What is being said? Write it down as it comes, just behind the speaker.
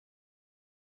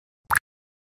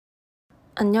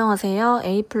안녕하세요,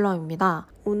 a.플럼입니다.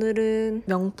 오늘은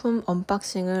명품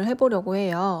언박싱을 해보려고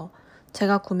해요.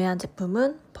 제가 구매한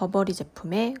제품은 버버리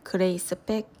제품의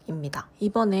그레이스백입니다.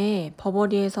 이번에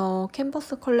버버리에서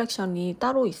캔버스 컬렉션이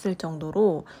따로 있을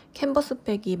정도로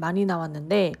캔버스백이 많이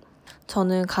나왔는데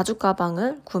저는 가죽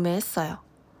가방을 구매했어요.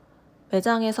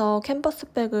 매장에서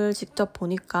캔버스백을 직접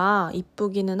보니까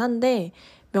이쁘기는 한데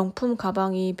명품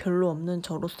가방이 별로 없는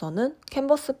저로서는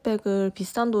캔버스백을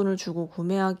비싼 돈을 주고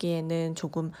구매하기에는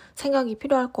조금 생각이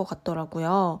필요할 것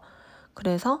같더라고요.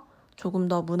 그래서 조금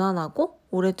더 무난하고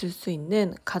오래 들 수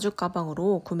있는 가죽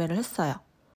가방으로 구매를 했어요.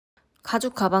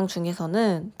 가죽 가방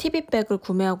중에서는 TV백을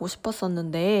구매하고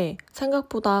싶었었는데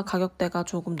생각보다 가격대가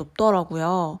조금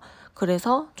높더라고요.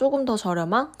 그래서 조금 더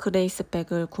저렴한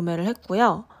그레이스백을 구매를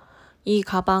했고요. 이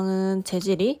가방은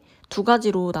재질이 두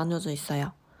가지로 나뉘어져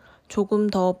있어요. 조금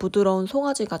더 부드러운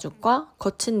송아지 가죽과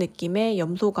거친 느낌의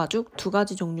염소 가죽 두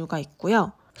가지 종류가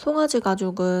있고요. 송아지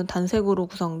가죽은 단색으로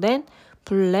구성된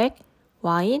블랙,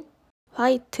 와인,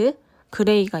 화이트,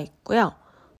 그레이가 있고요.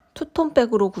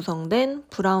 투톤백으로 구성된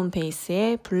브라운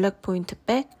베이스의 블랙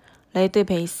포인트백, 레드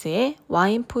베이스의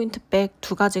와인 포인트백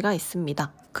두 가지가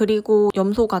있습니다. 그리고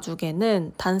염소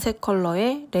가죽에는 단색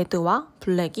컬러의 레드와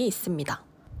블랙이 있습니다.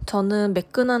 저는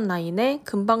매끈한 라인에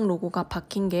금방 로고가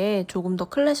박힌 게 조금 더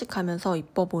클래식하면서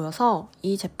이뻐 보여서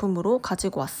이 제품으로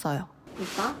가지고 왔어요.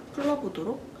 일단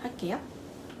풀러보도록 할게요.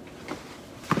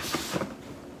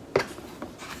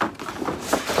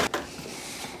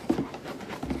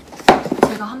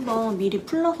 제가 한번 미리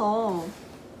풀러서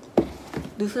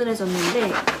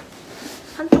느슨해졌는데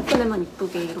한쪽 끈에만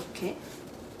이쁘게 이렇게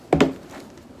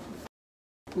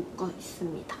묶어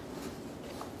있습니다.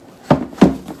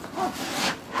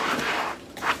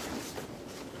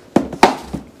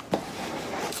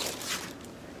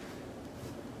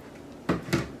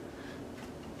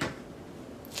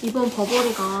 이번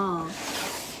버버리가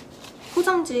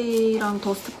포장지랑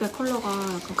더스트백 컬러가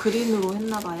약간 그린으로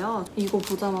했나봐요. 이거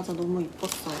보자마자 너무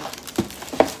이뻤어요.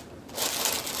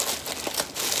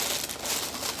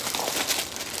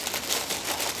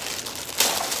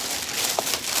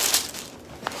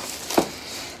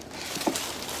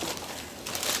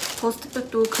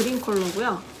 더스트백도 그린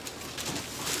컬러고요.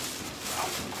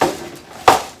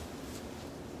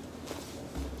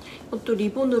 이것도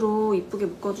리본으로 이쁘게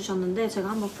묶어주셨는데 제가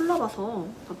한번 풀러봐서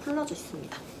다 풀러져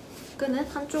있습니다. 끈은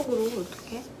한쪽으로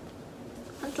이렇게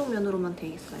한쪽 면으로만 돼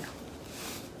있어요.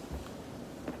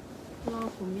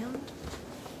 풀어보면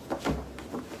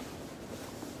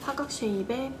사각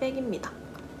쉐입의 백입니다.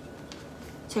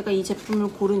 제가 이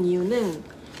제품을 고른 이유는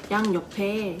양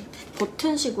옆에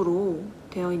버튼식으로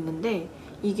되어 있는데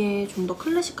이게 좀 더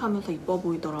클래식하면서 이뻐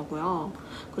보이더라고요.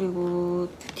 그리고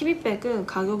TV백은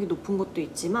가격이 높은 것도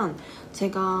있지만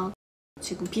제가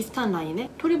지금 비슷한 라인의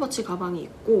토리버치 가방이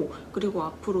있고 그리고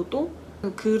앞으로도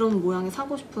그런 모양의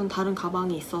사고 싶은 다른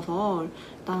가방이 있어서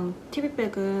일단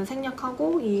TV백은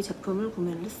생략하고 이 제품을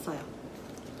구매를 했어요.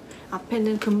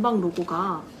 앞에는 금방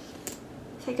로고가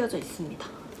새겨져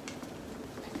있습니다.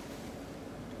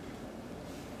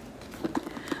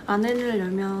 안에를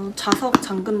열면 자석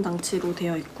잠금 장치로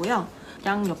되어 있고요.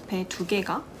 양 옆에 두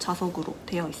개가 자석으로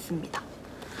되어 있습니다.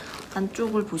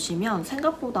 안쪽을 보시면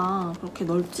생각보다 그렇게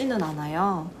넓지는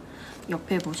않아요.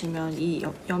 옆에 보시면 이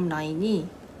옆 라인이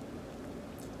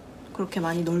그렇게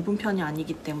많이 넓은 편이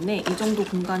아니기 때문에 이 정도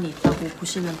공간이 있다고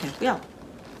보시면 되고요.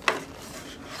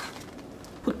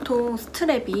 보통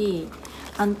스트랩이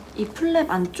이 플랩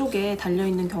안쪽에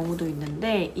달려있는 경우도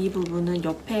있는데 이 부분은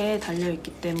옆에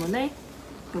달려있기 때문에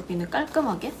여기는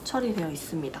깔끔하게 처리되어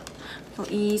있습니다.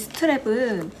 그래서 이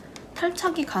스트랩은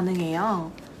탈착이 가능해요.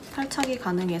 탈착이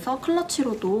가능해서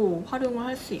클러치로도 활용을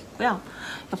할 수 있고요.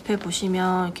 옆에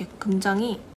보시면 이렇게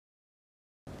금장이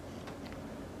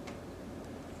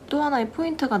또 하나의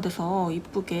포인트가 돼서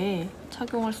이쁘게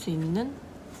착용할 수 있는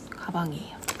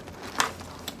가방이에요.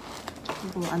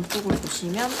 그리고 안쪽을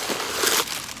보시면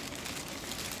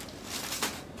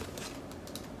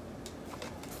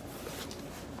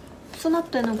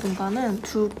수납되는 공간은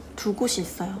두 곳이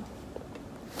있어요.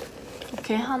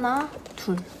 이렇게 하나,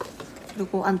 둘.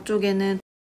 그리고 안쪽에는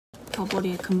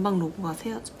버버리의 금방 로고가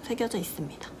새겨져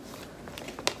있습니다.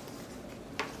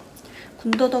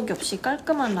 군더더기 없이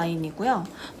깔끔한 라인이고요.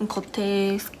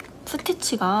 겉에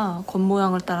스티치가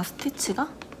겉모양을 따라 스티치가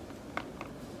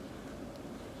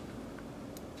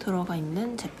들어가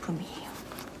있는 제품이에요.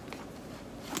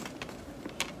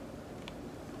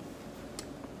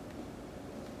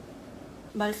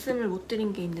 말씀을 못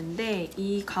드린 게 있는데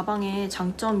이 가방의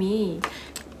장점이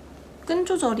끈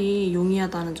조절이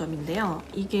용이하다는 점인데요.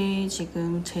 이게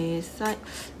지금 제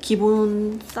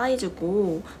기본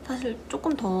사이즈고 사실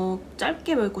조금 더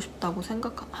짧게 매고 싶다고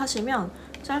생각하시면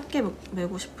짧게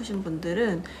매고 싶으신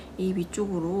분들은 이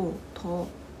위쪽으로 더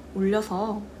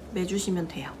올려서 매주시면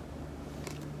돼요.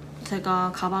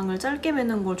 제가 가방을 짧게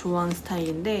매는 걸 좋아하는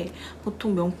스타일인데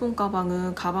보통 명품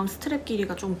가방은 가방 스트랩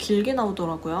길이가 좀 길게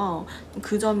나오더라고요.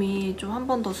 그 점이 좀 한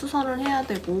번 더 수선을 해야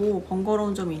되고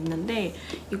번거로운 점이 있는데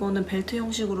이거는 벨트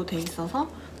형식으로 돼 있어서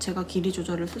제가 길이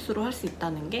조절을 스스로 할 수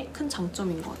있다는 게 큰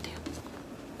장점인 것 같아요.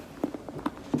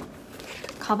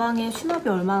 가방에 수납이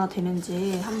얼마나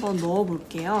되는지 한번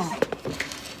넣어볼게요.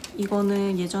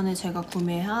 이거는 예전에 제가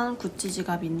구매한 구찌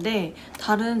지갑인데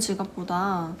다른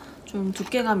지갑보다 좀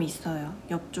두께감이 있어요.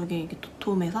 옆쪽에 이렇게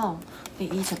도톰해서.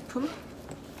 이 제품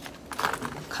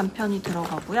간편히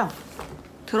들어가고요.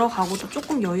 들어가고도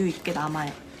조금 여유 있게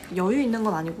남아요. 여유 있는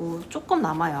건 아니고 조금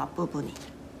남아요, 앞부분이.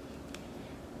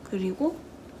 그리고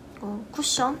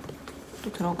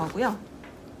쿠션도 들어가고요.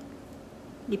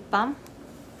 립밤,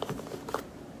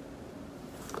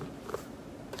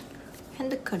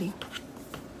 핸드크림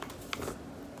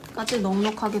까지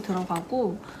넉넉하게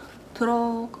들어가고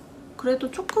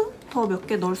그래도 조금 더 몇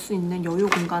개 넣을 수 있는 여유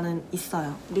공간은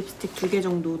있어요. 립스틱 2개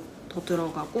정도 더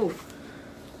들어가고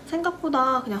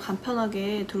생각보다 그냥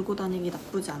간편하게 들고 다니기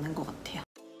나쁘지 않은 것 같아요.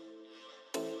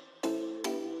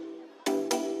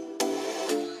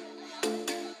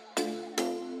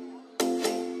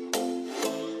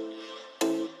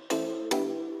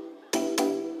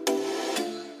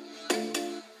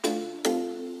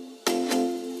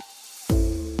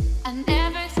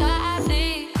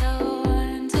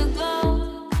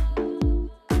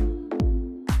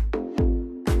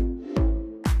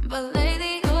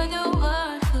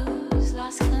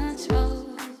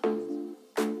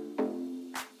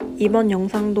 이번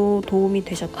영상도 도움이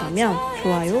되셨다면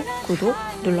좋아요, 구독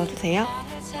눌러주세요.